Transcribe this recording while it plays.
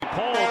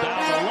pole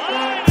down the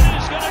line, and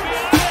he's going to be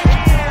out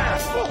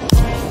of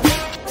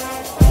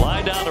here.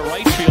 Line down the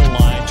right field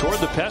line toward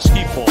the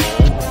pesky pole.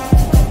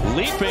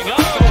 Leaping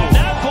up, and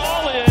that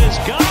ball is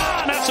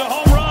gone. That's a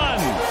home run.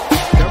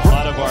 A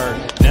lot of our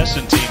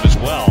Nesson team as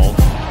well.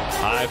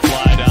 High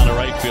fly down the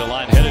right field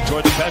line, headed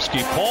toward the pesky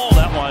pole.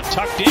 That one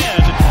tucked in,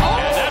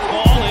 and that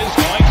ball is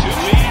going to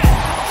be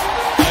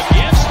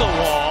against the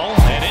wall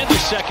and into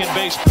second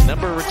base.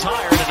 Number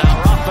retired, and now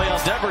Rafael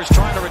Devers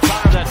trying to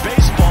retire that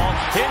baseball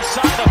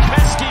inside the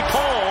pesky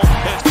pole.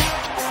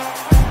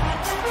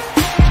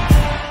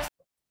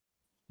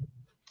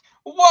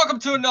 Welcome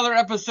to another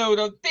episode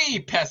of the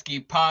Pesky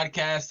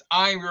Podcast.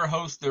 I'm your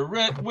host, the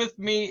Ritt. With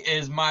me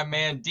is my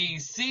man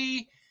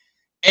DC,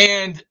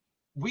 and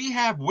we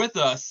have with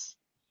us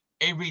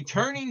a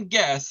returning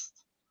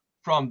guest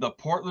from the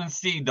Portland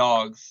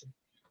Seadogs,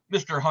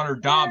 Mr.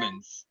 Huter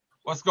Dobbins.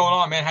 What's going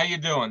on, man? How you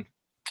doing?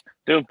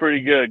 Doing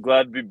pretty good.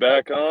 Glad to be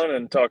back on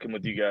and talking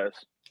with you guys.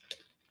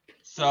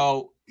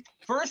 So,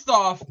 first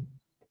off,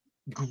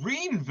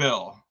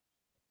 Greenville,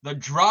 the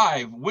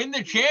drive, win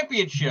the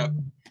championship.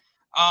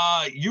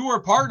 You were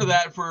part of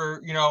that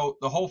for,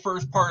 the whole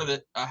first part of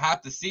the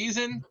half the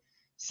season.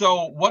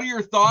 So what are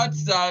your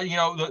thoughts,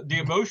 the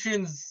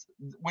emotions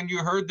when you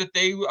heard that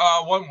they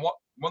won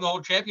the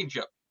whole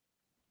championship?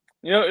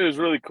 It was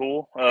really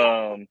cool.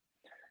 I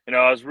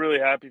was really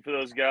happy for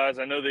those guys.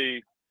 I know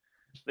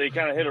they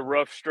kind of hit a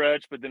rough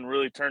stretch, but then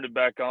really turned it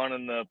back on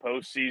in the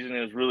postseason.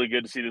 It was really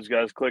good to see those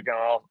guys click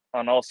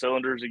on all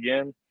cylinders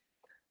again.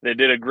 They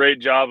did a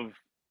great job of,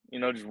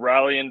 just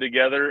rallying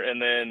together.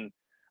 And then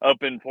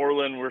up in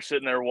Portland, we're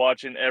sitting there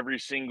watching every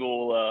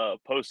single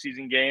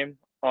postseason game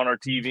on our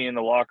TV in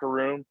the locker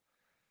room.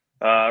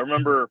 I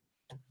remember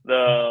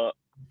I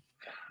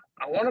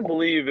want to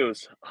believe it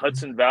was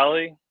Hudson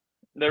Valley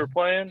they were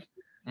playing.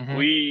 Mm-hmm.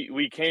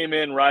 We came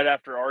in right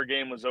after our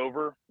game was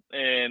over,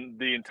 and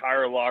the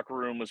entire locker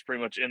room was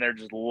pretty much in there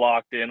just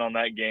locked in on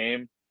that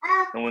game.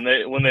 And when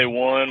they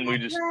won,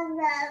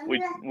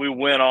 we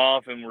went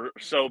off and were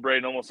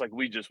celebrating almost like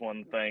we just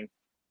won the thing.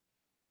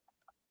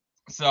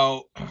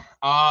 So,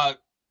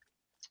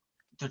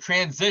 the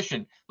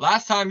transition.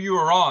 Last time you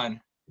were on,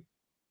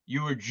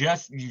 you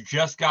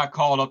just got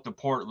called up to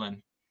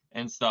Portland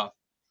and stuff.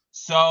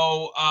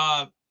 So,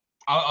 I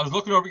was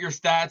looking over your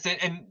stats,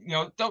 and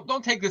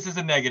don't take this as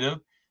a negative.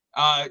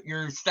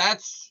 Your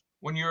stats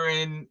when you were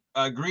in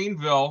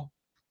Greenville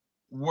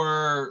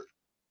were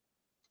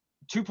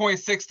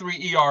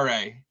 2.63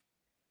 ERA,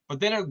 but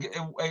then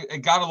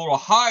it got a little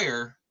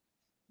higher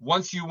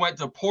once you went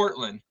to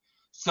Portland.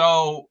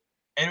 So.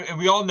 And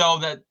we all know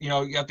that you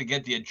have to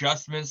get the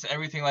adjustments,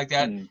 everything like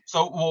that.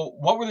 So,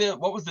 what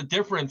was the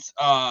difference,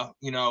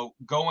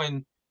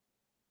 going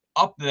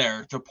up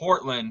there to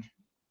Portland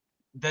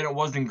than it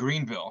was in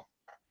Greenville?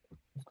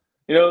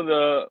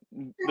 The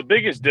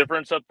biggest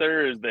difference up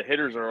there is the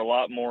hitters are a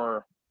lot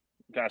more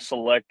kind of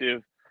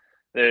selective.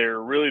 They're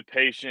really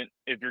patient.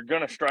 If you're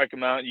going to strike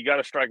them out, you got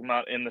to strike them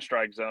out in the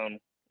strike zone.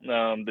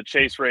 The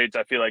chase rates,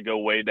 I feel like, go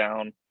way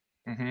down.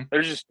 Mm-hmm.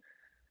 There's just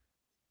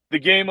the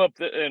game up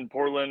in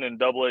Portland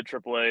and AA,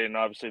 AAA, and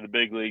obviously the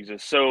big leagues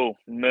is so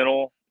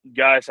mental.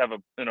 Guys have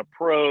an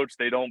approach.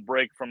 They don't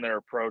break from their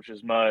approach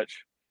as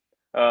much.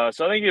 So I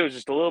think it was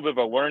just a little bit of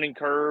a learning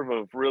curve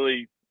of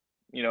really,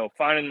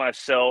 finding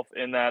myself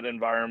in that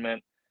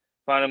environment,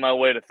 finding my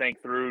way to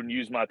think through and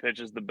use my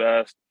pitches the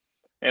best.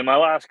 And my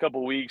last couple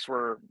of weeks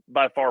were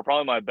by far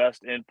probably my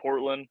best in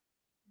Portland.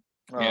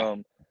 Yeah.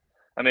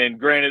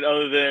 Granted,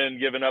 other than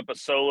giving up a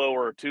solo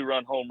or a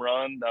 2-run home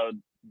run, that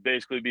would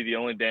basically be the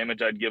only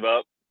damage I'd give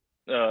up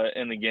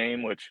in the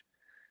game, which,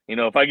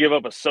 if I give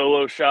up a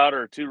solo shot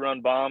or a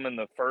 2-run bomb in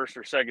the first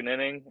or second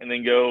inning and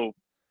then go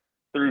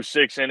through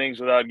 6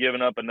 innings without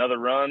giving up another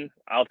run,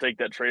 I'll take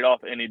that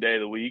trade-off any day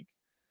of the week.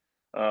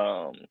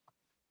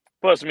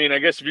 Plus, I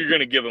guess if you're going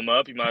to give them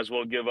up, you might as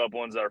well give up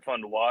ones that are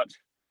fun to watch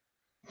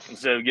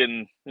instead of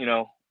getting,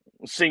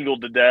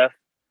 singled to death.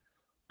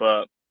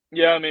 But,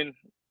 yeah,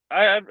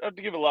 I have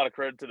to give a lot of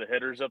credit to the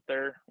hitters up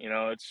there.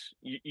 It's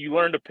you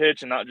learn to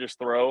pitch and not just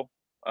throw.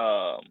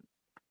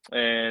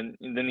 And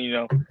then,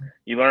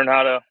 you learn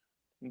how to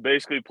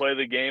basically play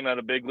the game at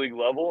a big league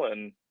level,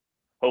 and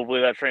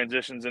hopefully that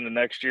transitions into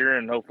next year,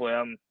 and hopefully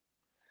I'm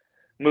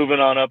moving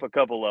on up a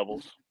couple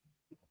levels.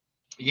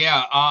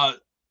 Yeah.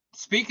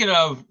 Speaking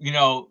of,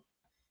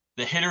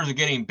 the hitters are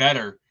getting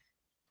better.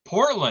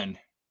 Portland,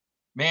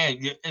 man,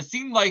 it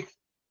seemed like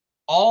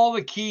all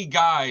the key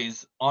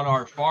guys on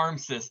our farm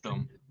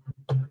system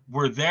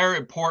were there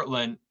in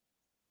Portland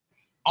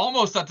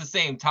almost at the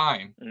same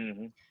time.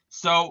 Mm-hmm.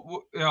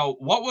 So,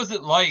 what was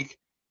it like?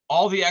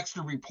 All the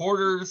extra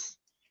reporters,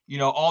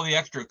 all the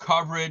extra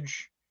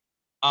coverage,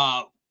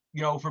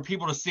 for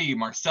people to see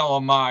Marcelo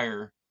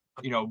Meyer,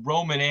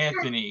 Roman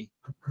Anthony,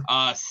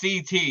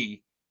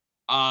 CT,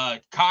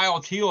 Kyle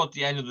Teal at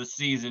the end of the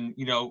season,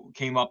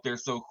 came up there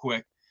so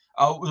quick.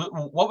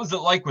 What was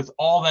it like with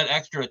all that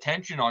extra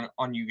attention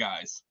on you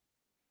guys?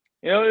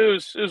 It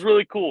was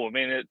really cool.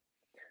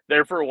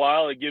 There for a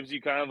while, it gives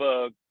you kind of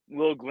a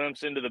little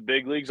glimpse into the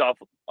big leagues.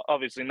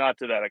 Obviously not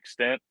to that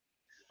extent,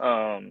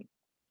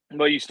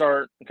 But you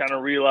start kind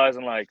of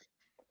realizing like,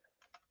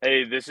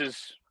 hey,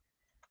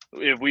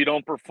 if we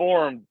don't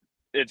perform,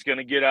 it's going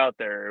to get out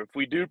there. If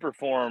we do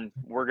perform,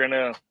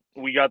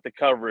 we got the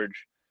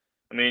coverage.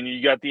 I mean,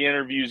 you got the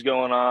interviews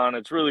going on.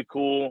 It's really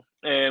cool.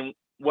 And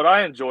what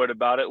I enjoyed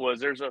about it was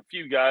there's a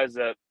few guys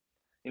that,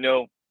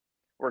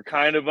 were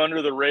kind of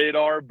under the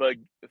radar, but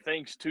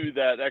thanks to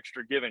that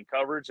extra given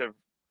coverage have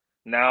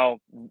now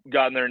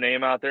gotten their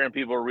name out there and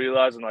people are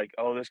realizing like,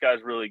 oh, this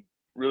guy's really,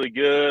 really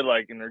good.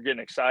 Like, and they're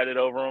getting excited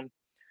over him.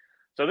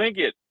 So I think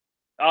it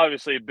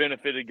obviously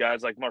benefited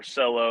guys like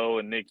Marcelo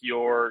and Nick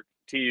York,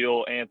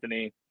 Teal,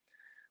 Anthony.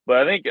 But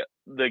I think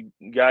the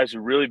guys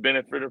who really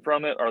benefited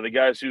from it are the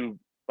guys who,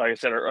 like I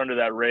said, are under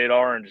that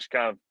radar and just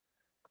kind of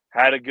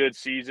had a good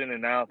season.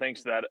 And now,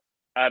 thanks to that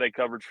added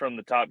coverage from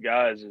the top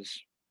guys,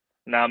 is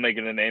now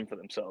making a name for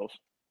themselves.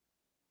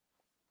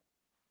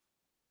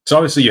 So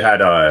obviously you had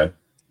the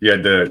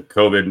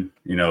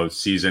COVID,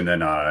 season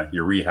and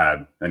your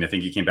rehab, and I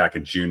think you came back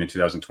in June in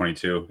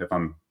 2022, if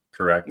I'm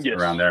correct, yes.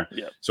 around there.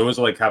 Yeah. So it was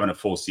like having a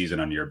full season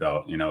under your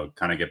belt,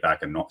 kind of get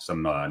back in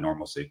some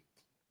normalcy.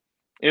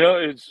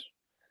 I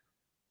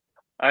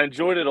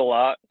enjoyed it a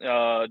lot.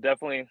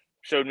 Definitely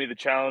showed me the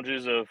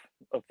challenges of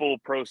a full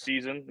pro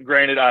season.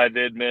 Granted, I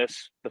did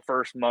miss the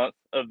first month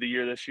of the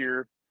year this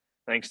year,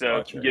 thanks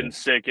to getting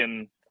sick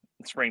in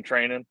spring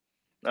training.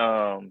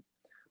 But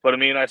I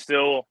mean, I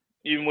still,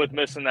 even with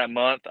missing that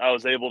month, I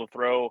was able to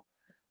throw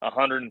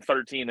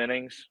 113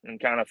 innings and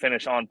kind of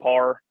finish on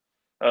par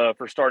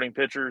for starting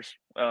pitchers.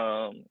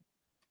 But,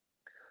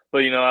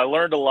 I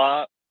learned a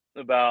lot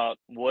about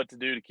what to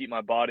do to keep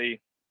my body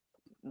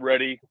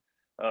ready,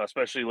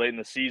 especially late in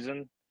the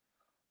season.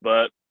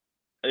 But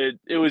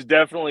it was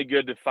definitely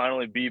good to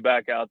finally be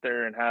back out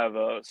there and have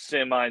a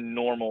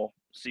semi-normal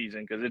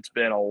season, because it's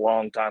been a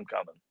long time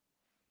coming.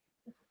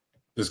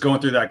 Does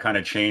going through that kind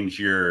of change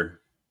your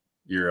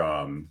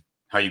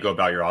how you go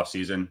about your off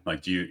season?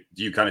 Like, do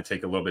you kind of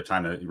take a little bit of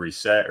time to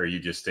reset, or you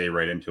just stay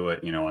right into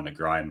it, on the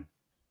grind?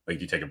 Like,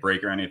 do you take a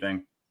break or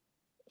anything?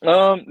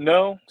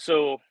 No.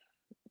 So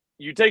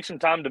you take some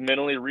time to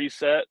mentally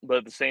reset, but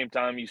at the same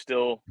time,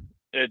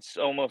 it's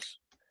almost,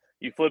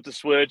 you flip the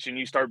switch and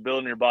you start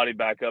building your body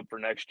back up for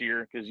next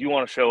year, because you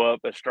want to show up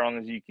as strong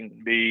as you can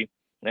be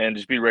and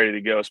just be ready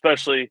to go.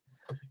 Especially,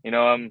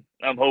 I'm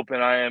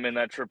hoping I am in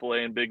that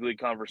AAA and big league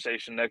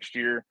conversation next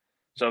year.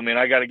 So, I mean,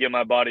 I got to get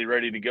my body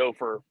ready to go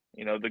for,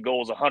 the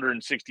goal is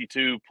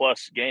 162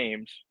 plus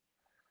games.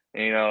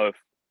 And,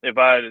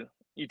 if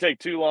you take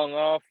too long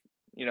off,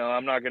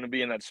 I'm not going to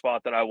be in that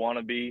spot that I want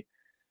to be.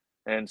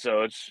 And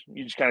so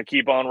you just kind of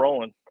keep on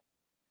rolling.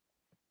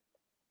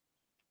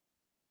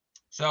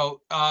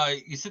 So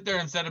you sit there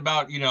and said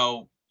about,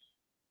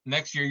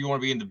 next year you want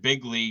to be in the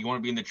big league, you want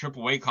to be in the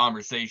AAA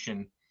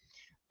conversation.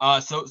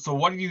 So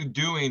what are you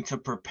doing to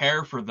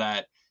prepare for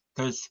that?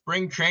 Because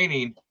spring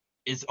training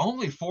is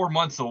only 4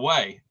 months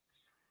away.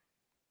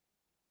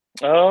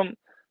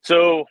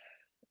 So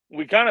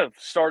we kind of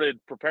started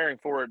preparing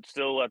for it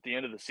still at the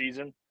end of the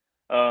season.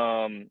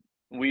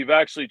 We've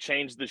actually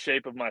changed the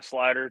shape of my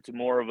slider to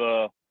more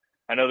of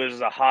I know this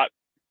is a hot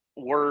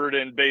word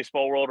in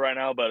baseball world right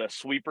now, but a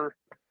sweeper.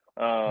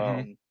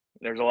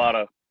 There's a lot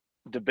of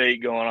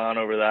debate going on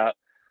over that,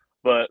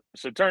 but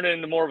so turn it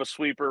into more of a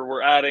sweeper.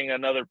 We're adding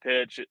another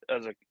pitch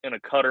in a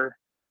cutter.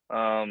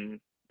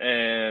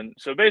 And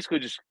so basically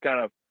just kind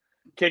of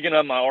kicking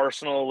up my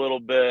arsenal a little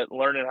bit,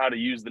 learning how to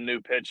use the new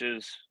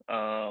pitches,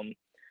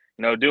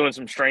 doing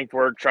some strength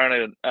work, trying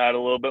to add a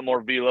little bit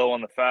more velo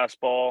on the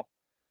fastball.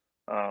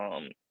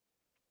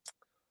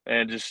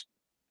 And just,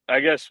 I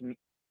guess,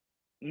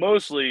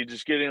 mostly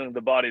just getting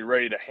the body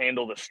ready to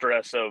handle the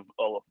stress of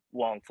a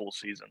long full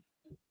season.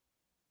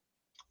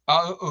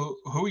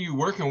 Who are you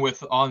working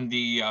with on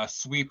the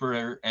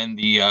sweeper and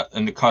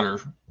the cutter,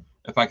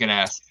 if I can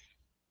ask?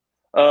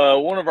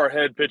 One of our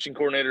head pitching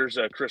coordinators,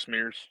 Chris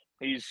Mears.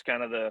 He's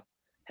kind of the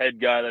head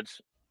guy.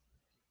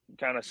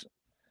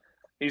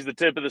 He's the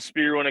tip of the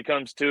spear when it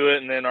comes to it.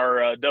 And then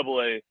our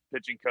AA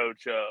pitching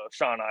coach,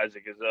 Sean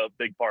Isaac, is a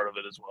big part of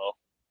it as well.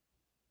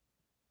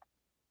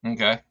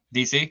 Okay.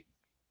 DC?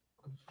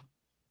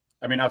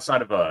 I mean,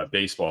 outside of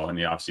baseball in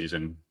the off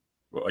season,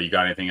 you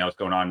got anything else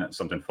going on?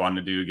 Something fun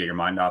to do, get your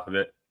mind off of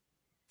it?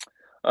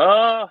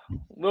 A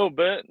little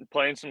bit,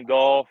 playing some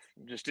golf,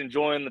 just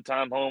enjoying the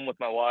time home with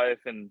my wife,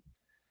 and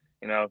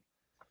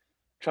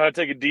try to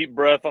take a deep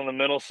breath on the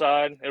mental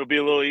side. It'll be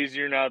a little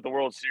easier now that the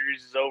World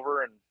Series is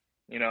over,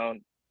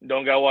 and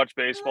don't gotta watch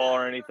baseball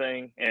or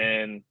anything,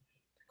 and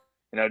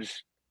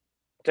just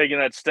taking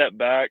that step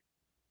back.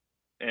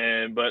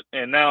 And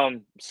now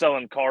I'm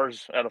selling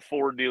cars at a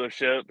Ford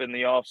dealership in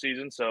the off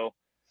season, so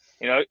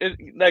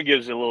that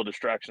gives you a little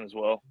distraction as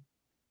well.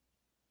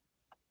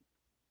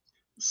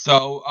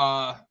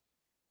 So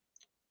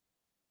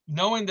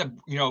knowing that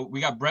we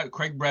got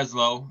Craig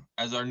Breslow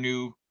as our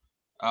new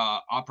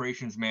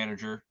operations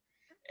manager,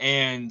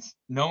 and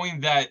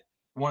knowing that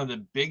one of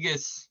the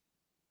biggest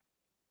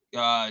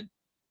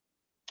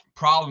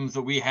problems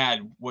that we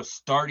had was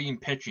starting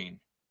pitching,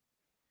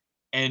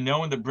 and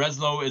knowing that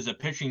Breslow is a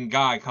pitching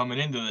guy coming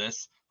into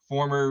this,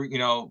 former,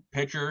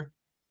 pitcher,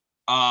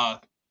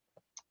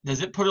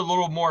 does it put a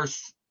little more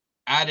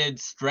added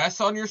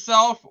stress on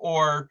yourself,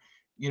 or,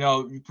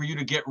 for you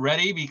to get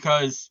ready?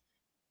 Because,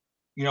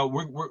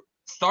 we're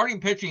starting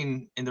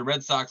pitching in the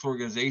Red Sox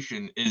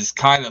organization is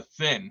kind of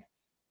thin,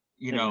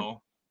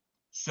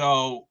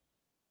 so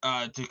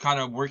to kind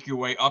of work your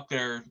way up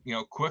there,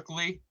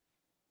 quickly,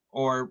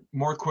 or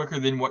more quicker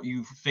than what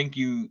you think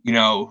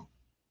you're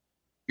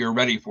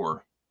ready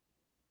for.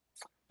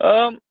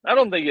 I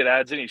don't think it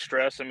adds any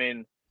stress. I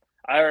mean,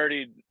 I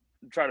already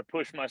try to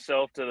push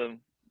myself to the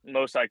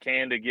most I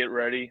can to get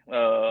ready,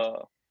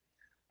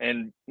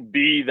 and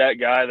be that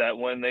guy that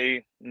when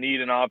they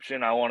need an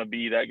option, I want to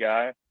be that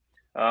guy.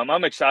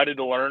 I'm excited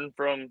to learn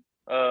from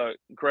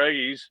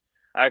Craig.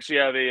 I actually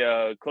have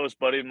a close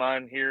buddy of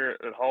mine here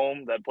at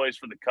home that plays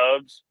for the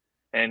Cubs,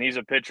 and he's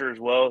a pitcher as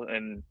well.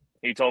 And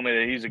he told me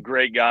that he's a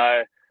great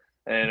guy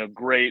and a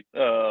great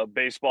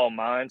baseball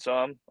mind. So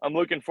I'm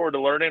looking forward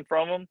to learning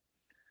from him,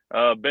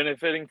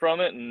 benefiting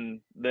from it,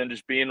 and then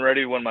just being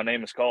ready when my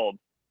name is called.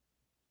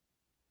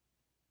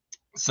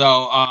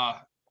 So,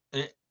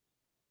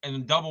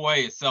 in Double A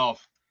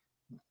itself,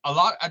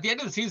 at the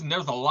end of the season,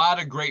 there's a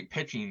lot of great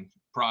pitching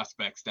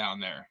prospects down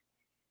there.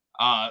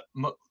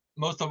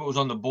 Most of it was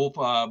on the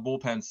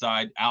bullpen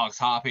side. Alex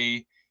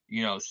Hoppe,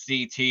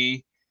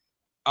 CT.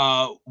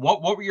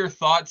 What were your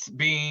thoughts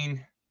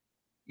being,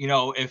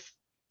 if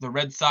the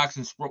Red Sox,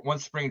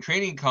 once spring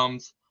training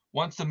comes,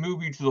 wants to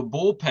move you to the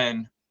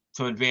bullpen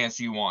to advance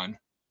you on?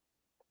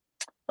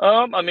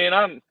 I mean,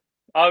 I'm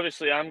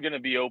going to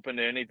be open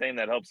to anything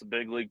that helps the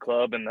big league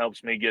club and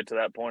helps me get to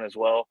that point as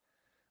well.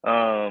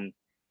 I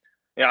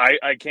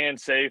can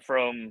say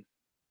from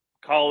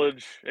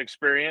college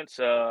experience,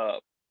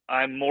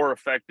 I'm more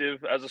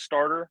effective as a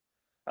starter,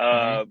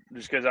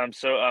 just because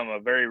I'm a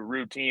very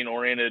routine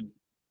oriented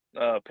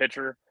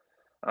pitcher.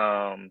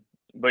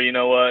 But you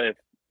know what?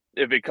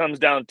 If it comes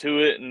down to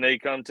it, and they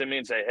come to me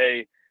and say,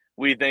 "Hey,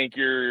 we think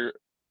you're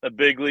a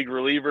big league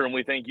reliever, and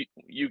we think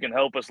you can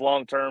help us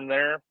long term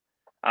there,"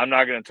 I'm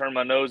not going to turn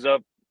my nose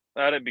up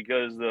at it,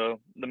 because the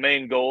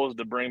main goal is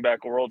to bring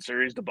back a World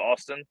Series to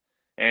Boston.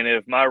 And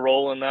if my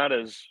role in that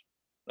is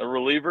a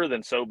reliever,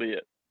 then so be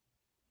it.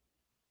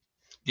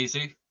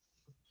 DC?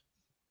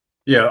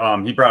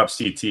 Yeah, he brought up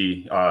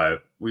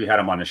CT. We had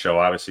him on the show.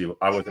 Obviously,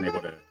 I wasn't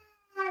able to.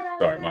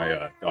 Sorry,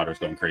 my daughter's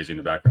going crazy in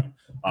the background.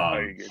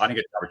 I didn't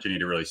get the opportunity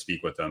to really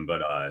speak with him,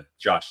 but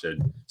Josh said,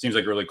 seems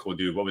like a really cool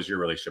dude. What was your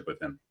relationship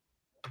with him?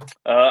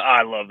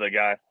 I love the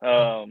guy.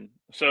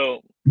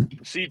 So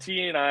CT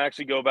and I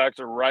actually go back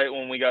to right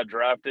when we got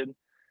drafted.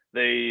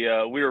 We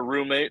were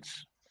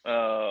roommates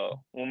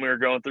when we were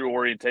going through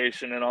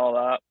orientation and all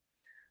that.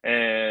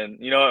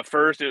 And, at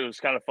first it was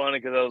kind of funny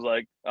because I was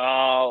like,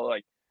 oh,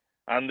 like,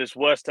 I'm this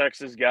West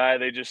Texas guy.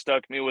 They just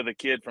stuck me with a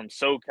kid from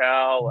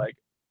SoCal. Like,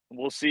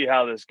 we'll see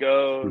how this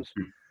goes.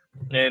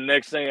 And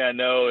next thing I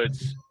know,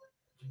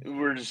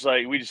 we're just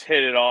like, we just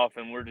hit it off,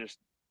 and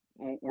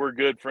we're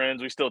good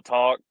friends. We still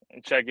talk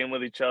and check in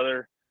with each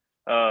other,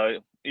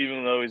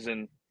 even though he's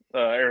in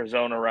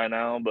Arizona right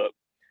now. But,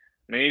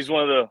 I mean, he's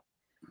one of the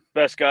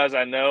best guys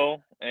I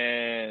know,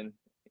 and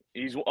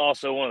he's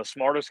also one of the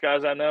smartest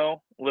guys I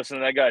know.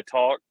 Listening to that guy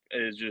talk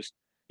is just,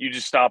 you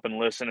just stop and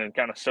listen and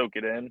kind of soak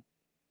it in.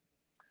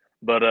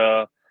 But,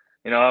 I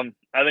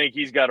think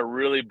he's got a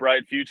really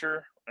bright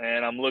future,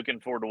 and I'm looking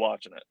forward to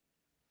watching it.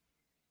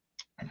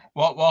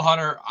 Well,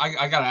 Hunter,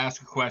 I got to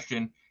ask a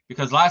question,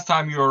 because last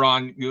time you were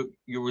on,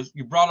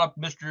 you brought up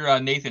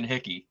Mr. Nathan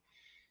Hickey,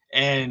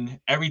 and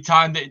every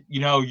time that,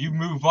 you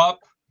move up,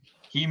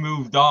 he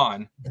moved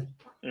on.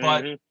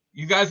 But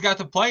you guys got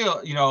to play,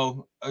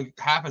 a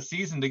half a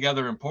season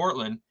together in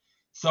Portland.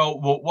 So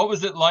what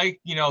was it like,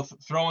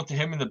 throwing to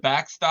him in the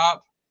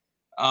backstop,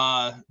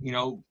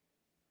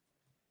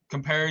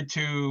 compared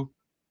to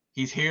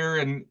he's here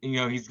and,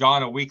 he's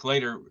gone a week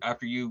later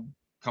after you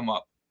come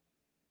up?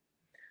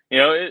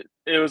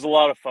 It was a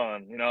lot of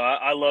fun.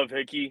 I love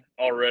Hickey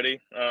already.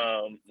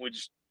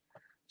 It's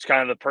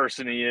kind of the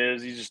person he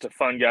is. He's just a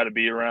fun guy to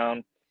be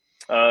around.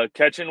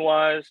 Catching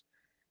wise,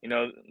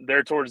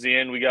 there towards the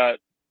end, we got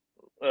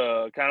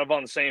kind of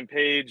on the same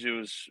page.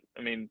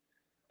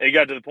 It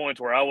got to the point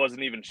where I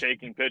wasn't even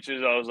shaking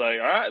pitches. I was like,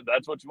 all right,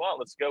 that's what you want.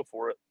 Let's go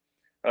for it.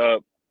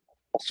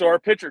 So our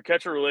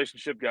pitcher-catcher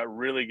relationship got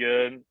really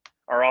good.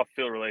 Our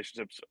off-field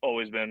relationship's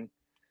always been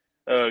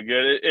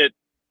good.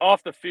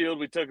 Off the field,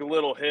 we took a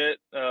little hit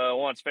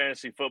once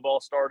fantasy football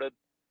started.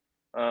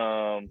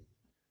 But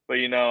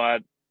I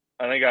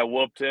think I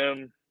whooped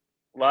him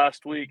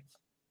last week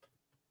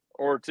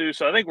or two,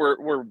 so I think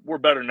we're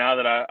better now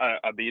that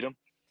I beat him.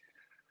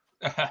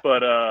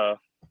 But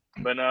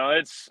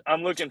no,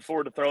 I'm looking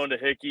forward to throwing to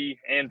Hickey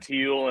and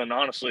Teal, and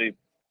honestly,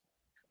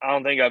 I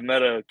don't think I've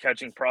met a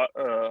catching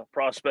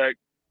prospect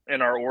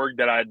in our org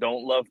that I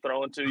don't love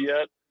throwing to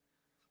yet.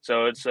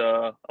 So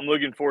I'm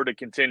looking forward to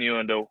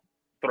continuing to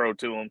throw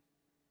to him.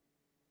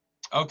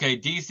 Okay,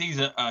 DC's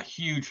a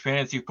huge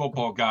fantasy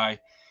football guy.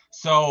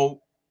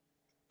 So,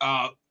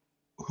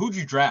 who'd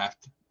you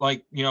draft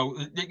like, you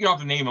don't have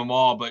to name them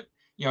all, but,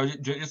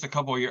 just a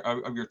couple of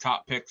your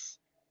top picks.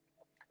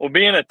 Well,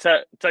 being a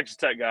Texas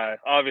Tech guy,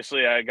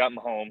 obviously I got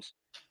Mahomes.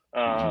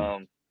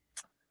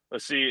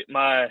 Let's see,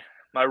 my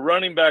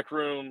running back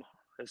room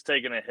has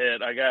taken a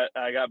hit. I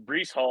got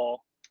Breece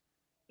Hall,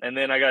 and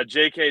then I got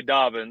J.K.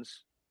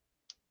 Dobbins,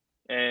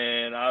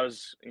 and I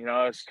was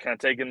kind of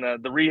taking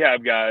the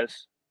rehab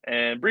guys.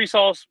 And Breece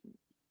Hall's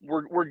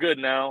we're good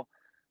now.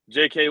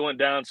 J.K. went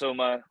down, so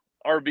my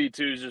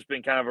RB2's just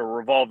been kind of a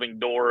revolving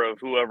door of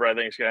whoever I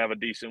think is going to have a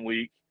decent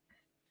week.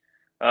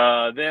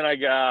 Then I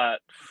got.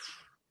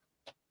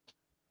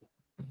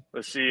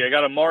 Let's see. I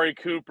got Amari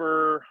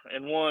Cooper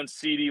and one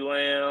CeeDee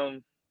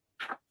Lamb.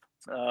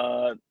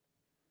 I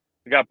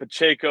got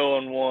Pacheco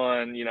and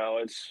one.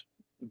 It's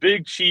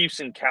big Chiefs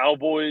and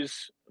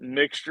Cowboys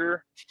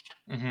mixture.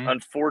 Mm-hmm.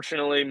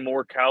 Unfortunately,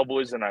 more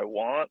Cowboys than I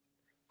want,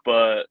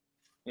 but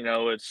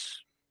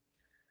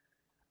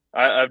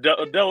I've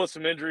dealt with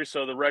some injuries,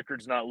 so the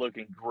record's not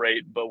looking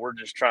great. But we're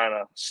just trying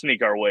to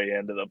sneak our way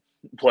into the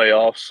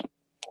playoffs.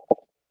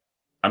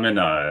 I'm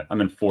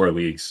in 4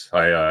 leagues.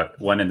 I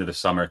went into the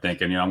summer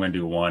thinking, I'm going to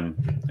do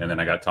 1, and then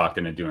I got talked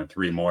into doing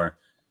 3 more.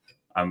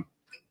 I'm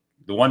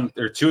the 1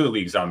 or 2 of the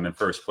leagues I'm in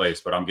first place,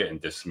 but I'm getting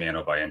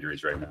dismantled by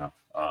injuries right now.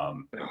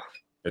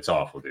 It's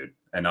awful, dude.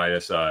 And I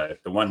just the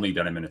 1 league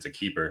that I'm in, it's a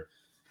keeper.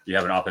 You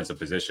have an offensive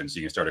position, so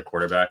you can start a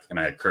quarterback. And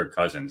I had Kirk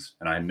Cousins,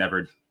 and I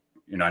never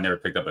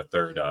picked up a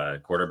third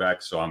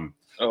quarterback. So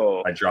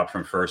I dropped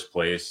from first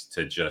place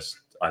to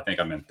I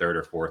think I'm in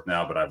 3rd or 4th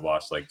now, but I've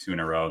lost like 2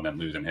 in a row, and then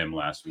losing him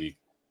last week.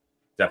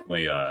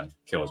 Definitely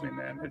kills me,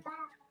 man.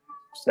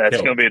 That's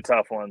going to be a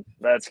tough one.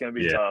 That's going to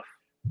be tough.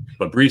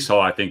 But Breece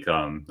Hall, I think he's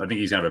going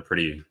to have a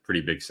pretty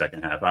big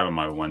second half. I have him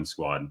on my 1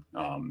 squad.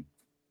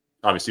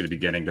 Obviously, the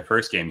beginning, the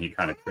first game, he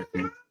kind of tricked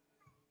me.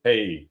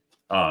 He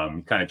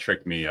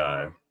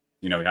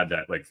had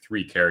that like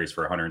 3 carries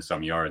for 100 and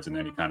some yards, and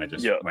then he kind of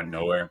just went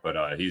nowhere.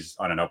 But he's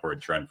on an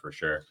upward trend for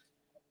sure.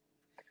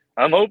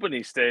 I'm hoping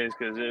he stays,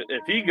 because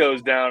if he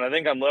goes down, I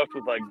think I'm left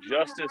with like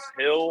Justice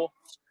Hill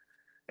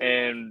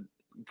and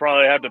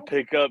probably have to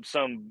pick up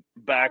some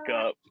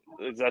backup.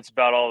 That's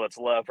about all that's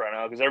left right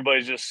now, because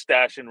everybody's just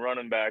stashing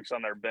running backs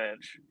on their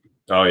bench.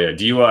 Oh yeah.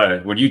 Do you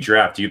when you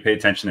draft, do you pay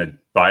attention to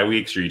bye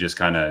weeks, or you just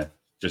kind of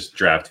just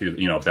draft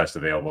who best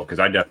available? Because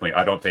I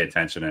don't pay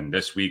attention. And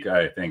this week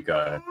I think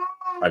I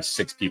have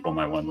 6 people in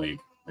my 1 league.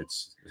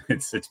 It's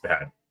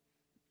bad.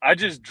 I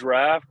just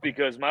draft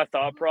because my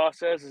thought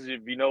process is,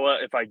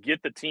 if I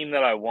get the team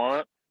that I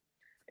want,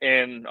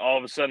 and all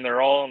of a sudden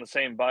they're all on the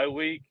same bye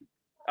week,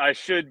 I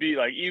should be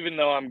like, even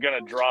though I'm going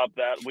to drop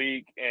that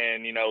week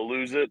and,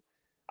 lose it,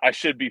 I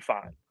should be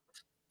fine.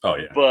 Oh,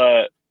 yeah.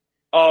 But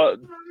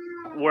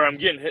where I'm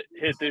getting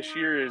hit this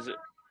year is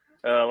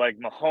like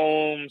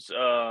Mahomes.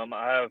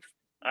 I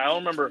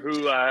don't remember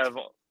who I have.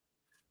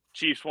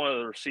 Chiefs, one of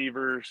the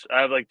receivers.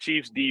 I have like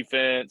Chiefs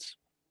defense.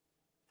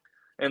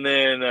 And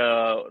then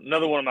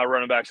another one of my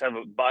running backs have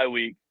a bye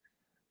week,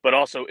 but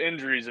also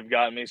injuries have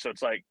gotten me. So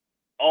it's like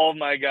all of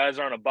my guys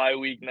are on a bye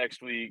week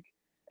next week,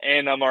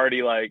 and I'm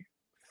already like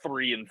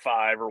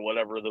 3-5 or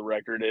whatever the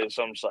record is.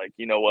 So I'm just like,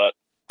 you know what?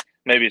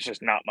 Maybe it's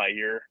just not my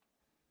year.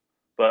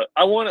 But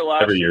I won it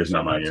last year. Every year's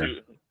not my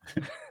year.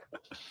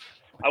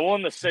 I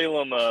won the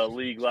Salem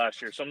league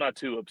last year, so I'm not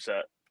too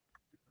upset.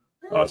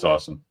 Oh, that's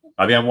awesome.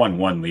 I mean, I've won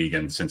 1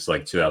 league since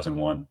like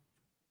 2001,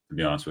 to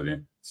be honest with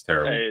you. It's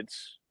terrible. Hey,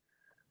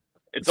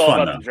 it's all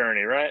fun, about the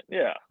journey, right?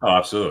 Yeah. Oh,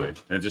 absolutely.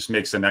 It just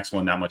makes the next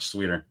one that much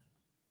sweeter.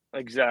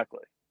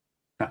 Exactly.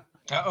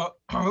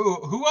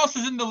 Who else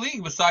is in the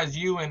league besides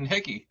you and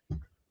Hickey?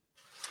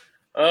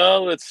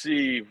 Let's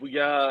see. We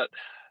got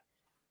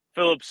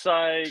Philip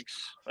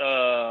Sykes,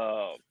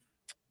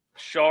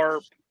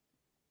 Sharp,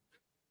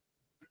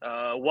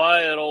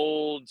 Wyatt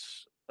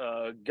Olds,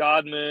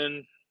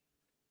 Godman.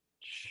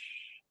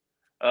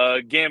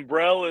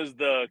 Gambrell is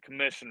the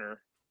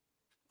commissioner,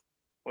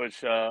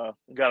 which got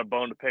a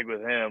bone to pick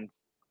with him.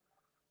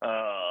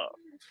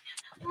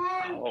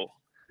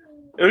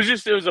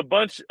 It was a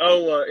bunch.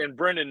 And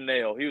Brendan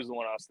Nail, he was the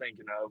one I was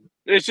thinking of.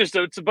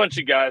 It's a bunch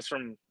of guys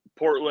from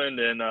Portland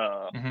and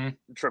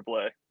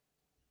AAA.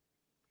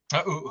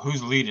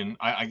 Who's leading?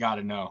 I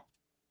gotta know.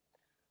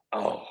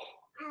 Oh,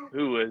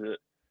 who is it?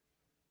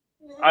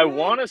 I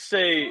want to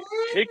say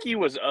Hickey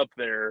was up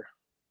there.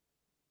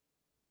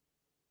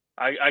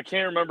 I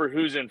can't remember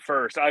who's in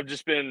first. I've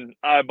just been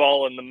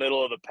eyeballing the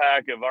middle of the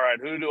pack of, all right,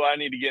 who do I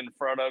need to get in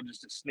front of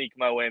just to sneak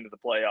my way into the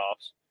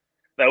playoffs?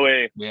 That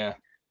way, yeah.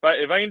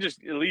 If I can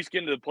just at least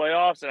get into the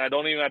playoffs and I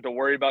don't even have to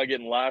worry about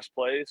getting last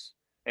place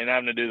and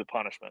having to do the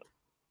punishment.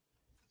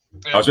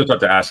 I was just about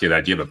to ask you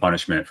that. Do you have a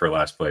punishment for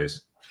last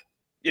place?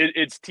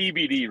 It's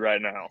TBD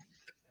right now.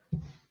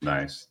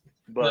 Nice.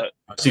 But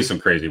I see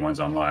some crazy ones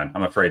online.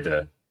 I'm afraid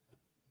to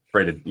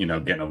get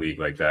in a league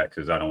like that,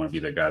 because I don't want to be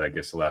the guy that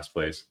gets the last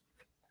place.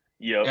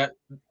 Yep. Yeah.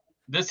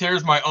 This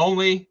here's my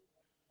only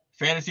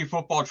fantasy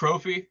football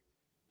trophy.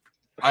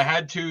 I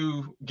had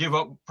to give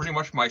up pretty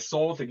much my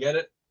soul to get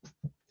it.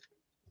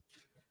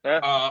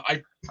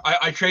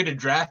 I traded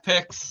draft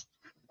picks,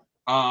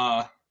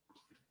 and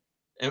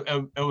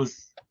it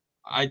was.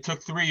 I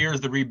took 3 years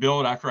to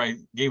rebuild after I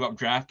gave up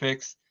draft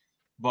picks,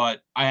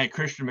 but I had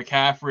Christian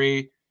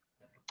McCaffrey,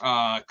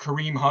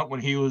 Kareem Hunt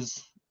when he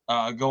was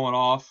going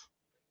off.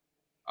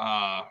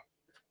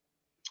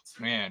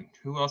 Man,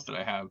 who else did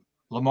I have?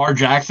 Lamar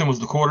Jackson was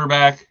the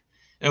quarterback.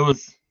 It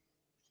was.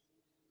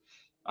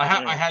 I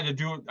had to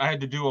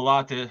do a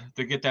lot to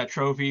get that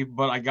trophy,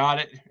 but I got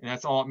it, and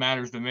that's all that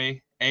matters to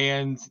me.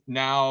 And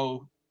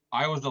now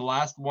I was the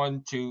last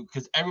one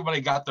because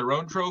everybody got their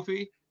own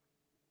trophy,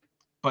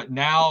 but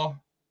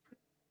now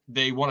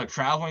they want a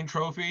traveling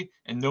trophy,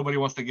 and nobody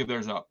wants to give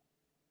theirs up.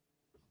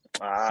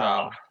 So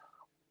I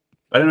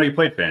didn't know you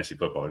played fantasy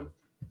football.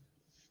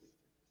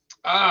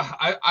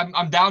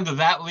 I'm down to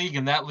that league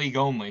and that league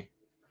only.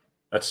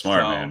 That's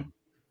smart, man.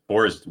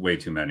 4 is way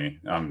too many.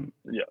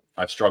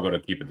 I struggle to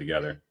keep it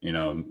together.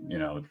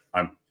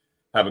 I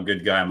have a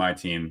good guy on my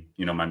team,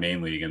 my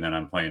main league, and then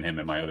I'm playing him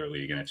in my other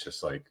league, and it's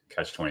just like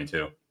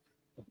catch-22.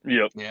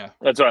 Yep. Yeah.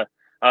 That's right.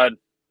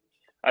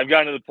 I've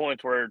gotten to the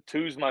point where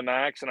 2's my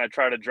max, and I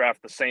try to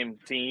draft the same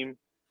team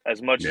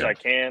as much as I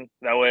can.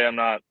 That way I'm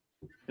not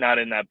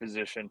in that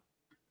position.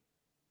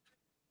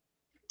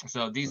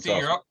 So, DC, awesome.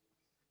 you're up.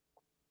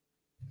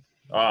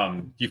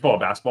 Do you follow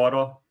basketball at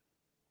all?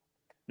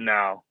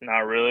 No,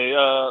 not really.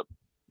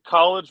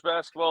 College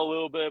basketball a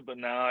little bit, but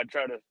now I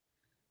try to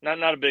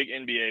not a big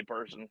NBA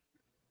person.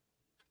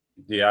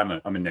 Yeah,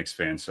 I'm a Knicks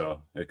fan,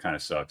 so it kind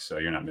of sucks. So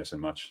you're not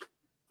missing much.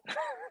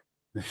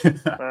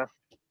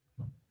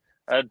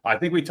 I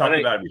think we talked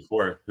about it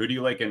before. Who do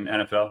you like in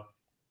NFL?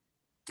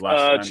 Last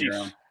time Chiefs.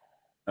 around?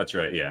 That's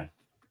right. Yeah,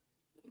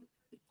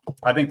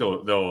 I think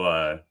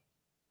they'll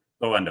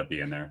end up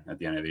being there at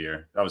the end of the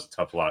year. That was a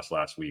tough loss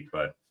last week,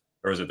 or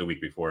was it the week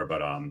before?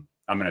 But I'm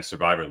in a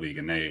Survivor League,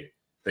 and they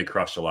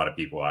crushed a lot of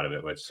people out of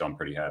it, so I'm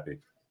pretty happy.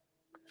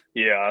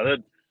 Yeah,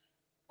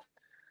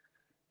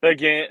 that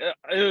game,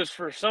 it was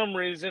for some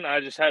reason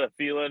I just had a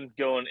feeling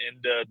going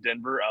into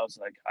Denver. I was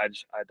like, I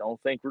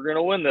don't think we're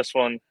gonna win this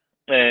one,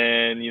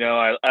 and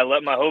I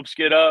let my hopes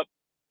get up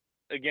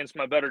against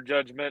my better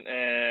judgment,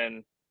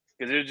 and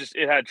because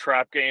it had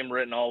trap game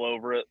written all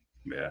over it.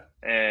 Yeah,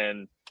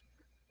 and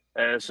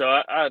so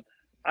I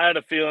had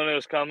a feeling it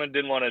was coming.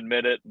 Didn't want to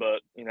admit it,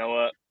 but you know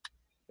what?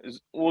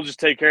 We'll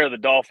just take care of the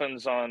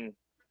Dolphins on,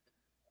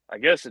 I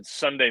guess it's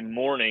Sunday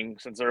morning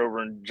since they're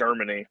over in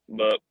Germany.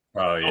 But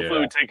hopefully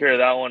we take care of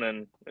that one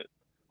and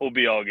we'll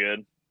be all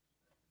good.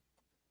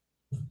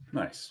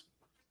 Nice.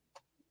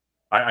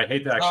 I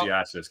hate to actually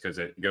ask this because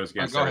it goes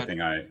against everything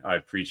I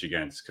preach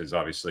against, because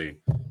obviously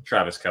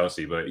Travis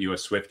Kelce, but you a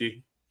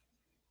Swiftie?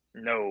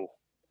 No.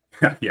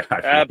 Yeah.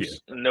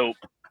 Nope.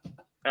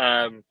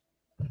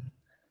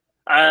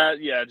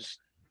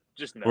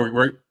 Just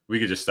no. We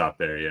could just stop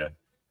there. Yeah.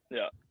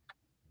 Yeah.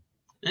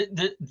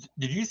 Did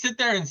you sit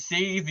there and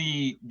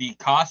see the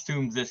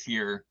costumes this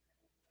year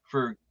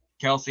for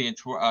Kelce and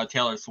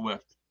Taylor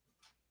Swift?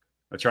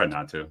 I tried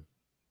not to.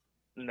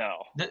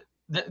 No.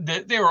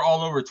 They were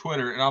all over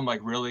Twitter, and I'm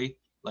like, really?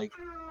 Like,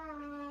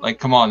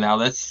 come on now.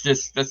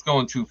 That's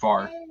going too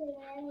far.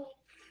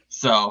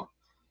 So,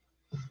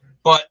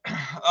 but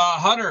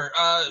Hunter,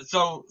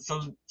 so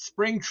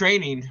spring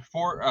training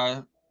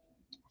 4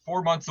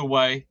 months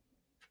away.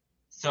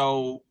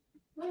 So,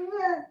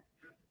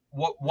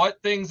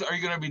 what things are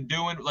you going to be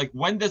doing? Like,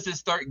 when does it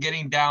start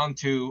getting down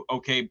to,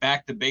 okay,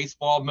 back to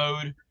baseball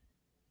mode?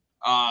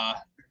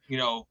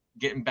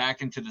 Getting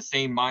back into the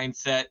same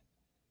mindset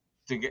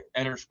to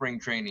enter spring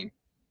training.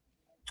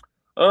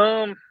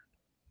 I'm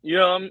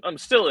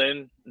still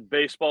in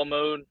baseball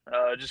mode,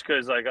 just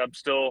because I'm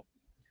still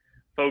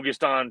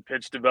focused on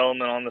pitch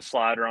development on the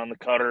slider, on the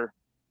cutter.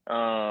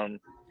 I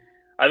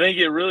think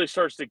it really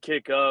starts to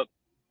kick up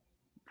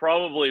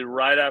probably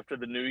right after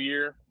the new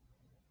year,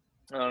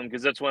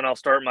 because that's when I'll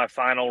start my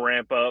final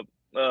ramp up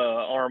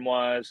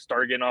arm-wise,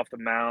 start getting off the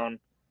mound,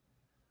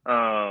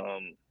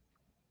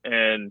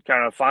 and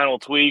kind of final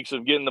tweaks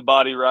of getting the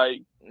body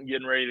right,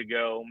 getting ready to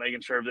go,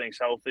 making sure everything's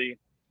healthy.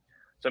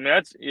 So,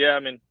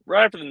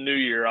 right after the new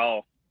year,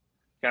 I'll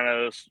kind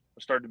of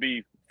start to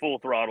be full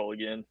throttle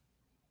again.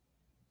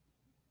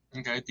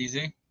 Okay,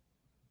 DZ?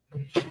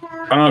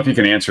 I don't know if you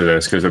can answer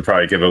this because it'll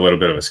probably give a little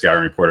bit of a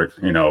scouting report,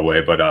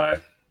 away,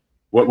 but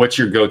what's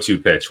your go-to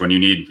pitch when you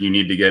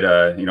need to get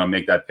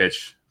make that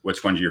pitch?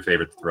 Which one's your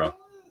favorite to throw?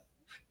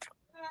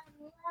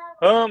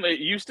 It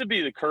used to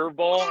be the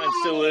curveball and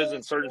still is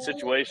in certain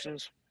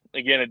situations.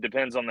 Again, it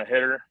depends on the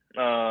hitter.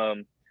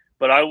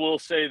 But I will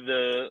say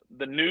the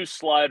new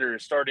slider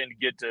is starting to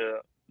get to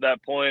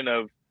that point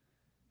of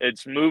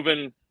it's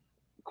moving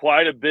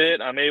quite a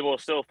bit. I'm able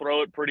to still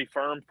throw it pretty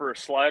firm for a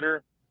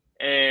slider,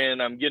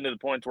 and I'm getting to the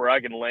point where I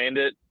can land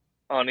it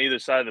on either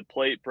side of the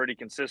plate pretty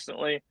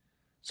consistently.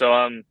 So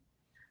I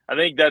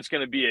think that's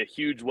going to be a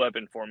huge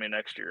weapon for me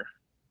next year.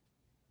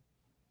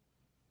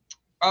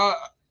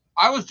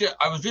 I was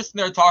just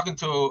there talking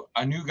to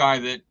a new guy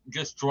that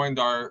just joined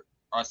our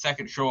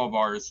second show of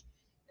ours,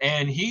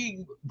 and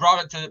he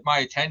brought it to my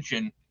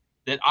attention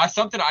that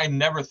something I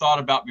never thought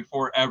about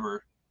before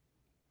ever.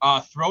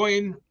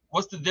 Throwing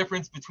what's the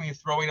difference between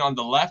throwing on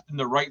the left and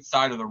the right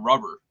side of the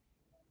rubber?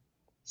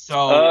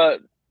 So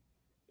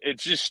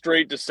it's just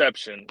straight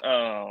deception.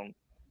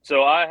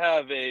 So I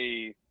have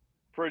a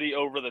pretty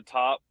over the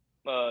top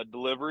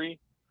delivery.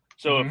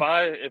 So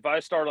if I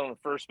start on the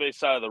first base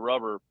side of the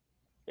rubber,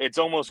 it's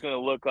almost going to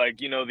look like,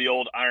 the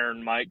old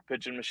Iron Mike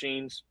pitching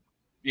machines.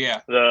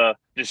 Yeah.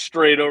 Just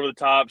straight over the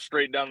top,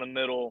 straight down the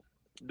middle.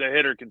 The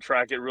hitter can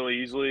track it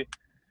really easily.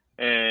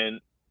 And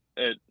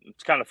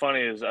it's kind of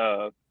funny is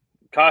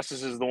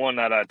Costas is the one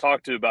that I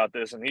talked to about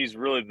this, and he's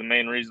really the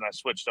main reason I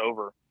switched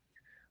over.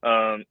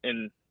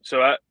 And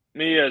so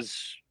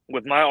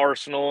with my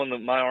arsenal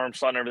and my arm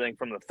slot and everything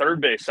from the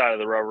third base side of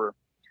the rubber,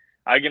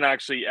 I can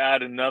actually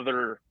add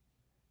another,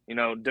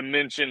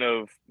 dimension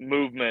of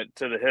movement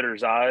to the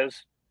hitter's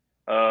eyes.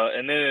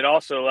 And then it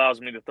also allows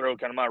me to throw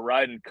kind of my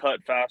ride and cut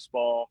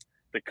fastball,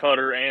 the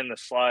cutter and the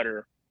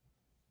slider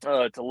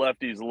to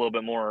lefties a little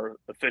bit more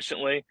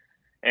efficiently,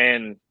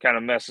 and kind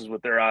of messes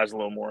with their eyes a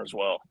little more as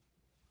well.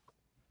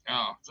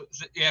 Oh,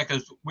 yeah,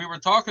 because we were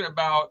talking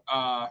about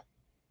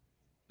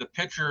the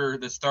pitcher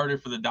that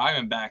started for the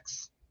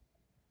Diamondbacks.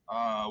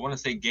 I want to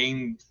say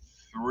Game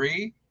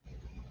 3.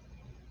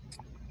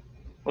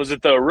 Was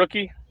it the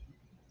rookie?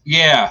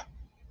 Yeah.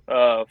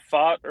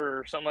 Fought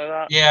or something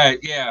like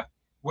that? Yeah.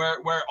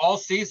 Where all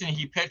season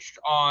he pitched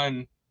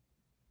on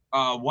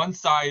one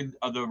side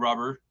of the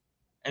rubber,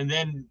 and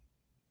then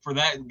for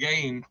that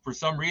game, for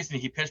some reason,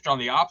 he pitched on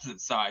the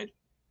opposite side.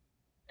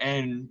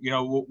 And,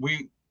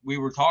 we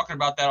were talking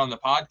about that on the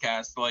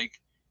podcast, like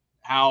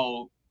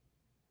how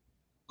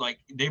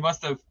they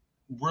must have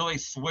really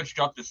switched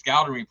up the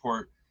scouting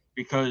report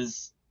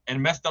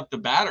and messed up the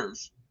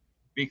batters,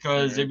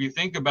 because if you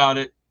think about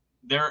it,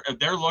 if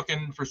they're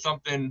looking for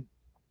something,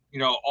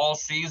 all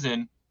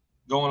season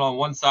going on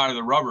one side of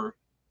the rubber,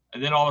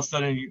 and then all of a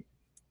sudden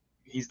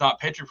he's not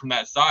pitching from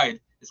that side,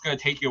 it's going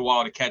to take you a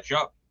while to catch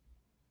up,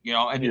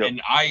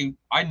 and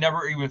I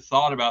never even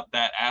thought about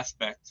that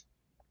aspect,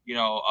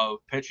 of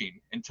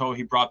pitching until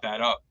he brought that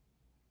up.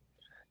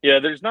 Yeah,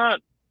 there's not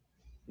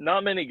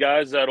many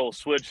guys that'll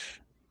switch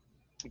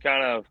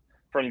kind of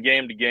from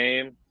game to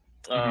game.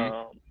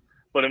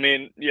 But I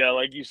mean, yeah,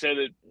 like you said,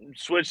 it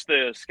switched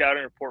the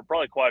scouting report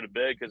probably quite a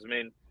bit, because I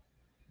mean,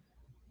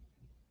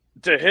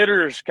 to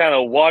hitters, kind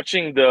of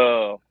watching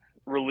the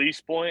release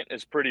point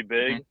is pretty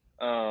big.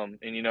 And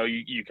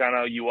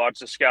you watch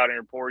the scouting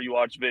report, you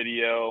watch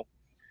video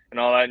and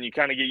all that, and you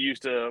kind of get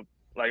used to,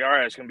 like, all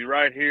right, it's going to be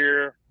right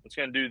here, it's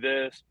going to do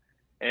this.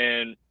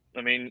 And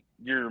I mean,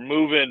 you're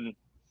moving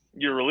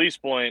your release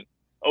point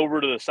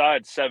over to the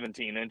side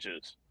 17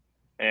 inches.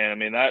 And I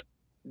mean,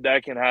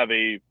 that can have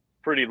a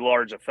pretty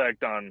large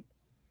effect on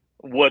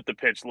what the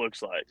pitch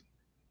looks like.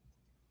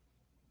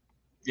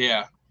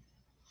 Yeah.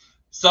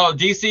 So,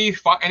 DC,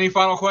 any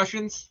final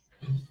questions?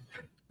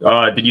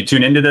 Did you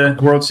tune into the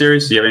World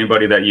Series? Do you have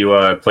anybody that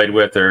you played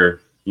with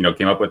or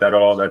came up with that at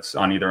all that's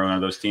on either one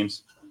of those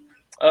teams?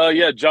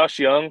 Yeah, Josh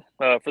Young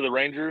for the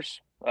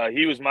Rangers.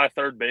 He was my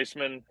third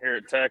baseman here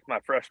at Tech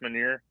my freshman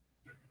year.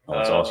 Oh,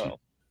 that's awesome.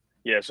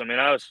 Yes, I mean,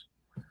 I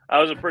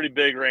was a pretty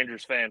big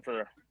Rangers fan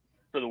for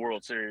the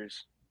World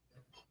Series.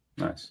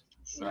 Nice.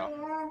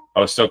 So, I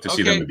was stoked to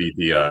see them beat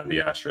the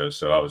Astros,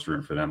 so I was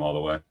rooting for them all the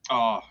way.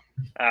 Oh,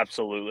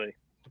 absolutely.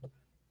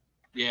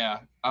 Yeah,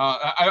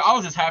 I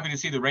was just happy to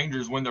see the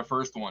Rangers win their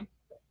first one.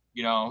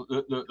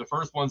 The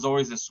first one's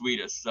always the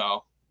sweetest.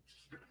 So,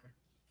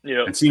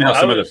 yeah. And seeing how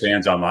some of the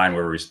fans online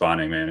were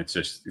responding, man, it's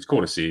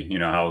cool to see.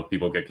 How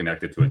people get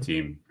connected to a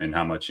team and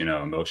how much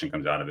emotion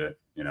comes out of it.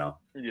 Yeah.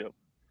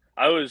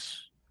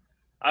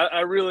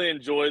 I really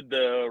enjoyed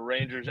the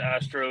Rangers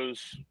Astros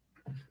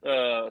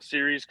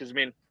series, because I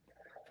mean,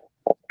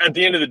 at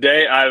the end of the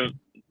day,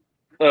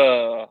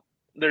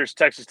 there's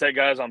Texas Tech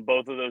guys on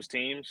both of those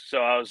teams, so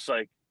I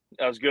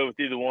was good with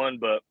either one.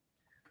 But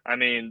I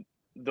mean,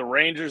 the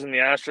Rangers and the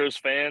Astros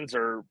fans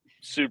are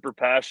super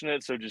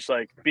passionate, so just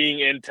like being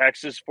in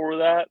Texas for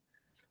that,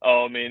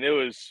 I mean,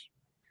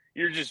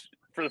 you're just,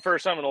 for the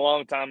first time in a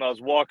long time, I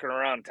was walking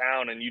around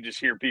town and you just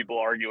hear people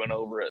arguing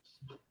over it,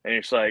 and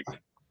you're just like,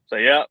 so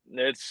yeah,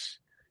 it's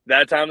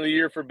that time of the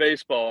year for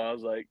baseball. I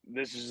was like,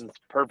 this is the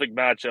perfect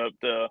matchup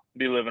to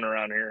be living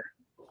around here.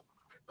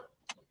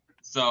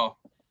 So,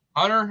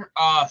 Hunter,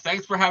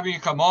 thanks for having you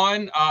come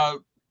on.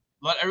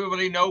 Let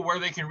everybody know where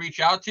they can reach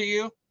out to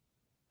you.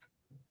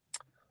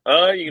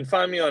 You can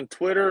find me on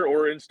Twitter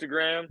or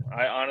Instagram.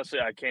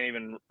 I can't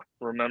even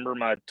remember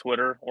my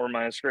Twitter or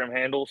my Instagram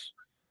handles.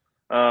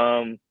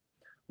 But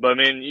I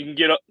mean, you can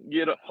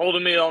get a hold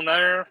of me on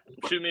there,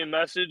 shoot me a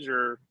message,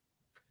 or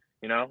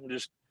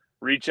just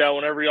reach out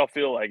whenever y'all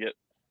feel like it.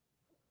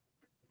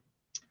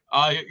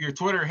 Your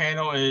Twitter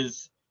handle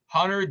is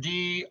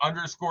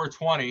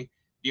HunterD_20.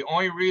 The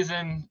only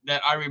reason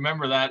that I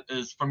remember that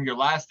is from your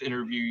last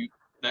interview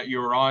that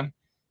you were on.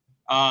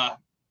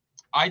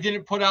 I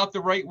didn't put out the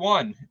right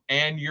one,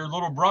 and your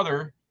little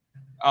brother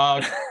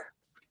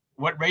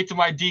went right to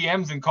my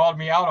DMs and called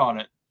me out on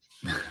it.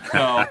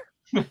 So,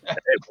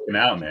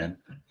 out, man.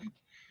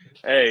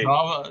 Hey,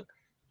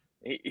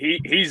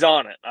 he's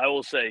on it. I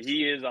will say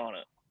he is on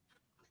it.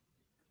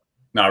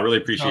 No, I really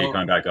appreciate you So-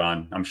 coming back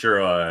on. I'm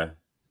sure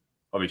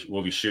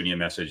we'll be shooting you a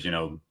message,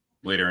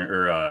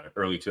 later or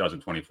early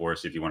 2024.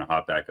 See if you want to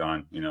hop back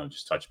on,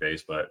 just touch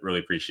base. But really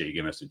appreciate you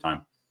giving us the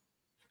time.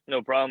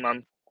 No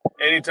problem.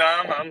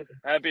 Anytime. I'm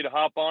happy to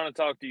hop on and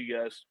talk to you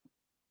guys.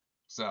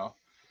 So,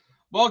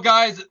 well,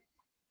 guys,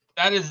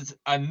 that is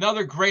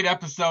another great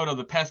episode of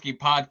the Pesky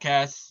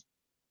Podcast.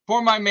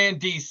 For my man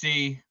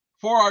DC,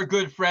 for our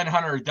good friend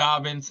Huter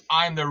Dobbins,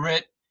 I'm the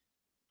Ritt.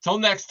 Till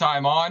next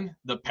time on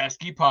the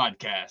Pesky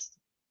Podcast.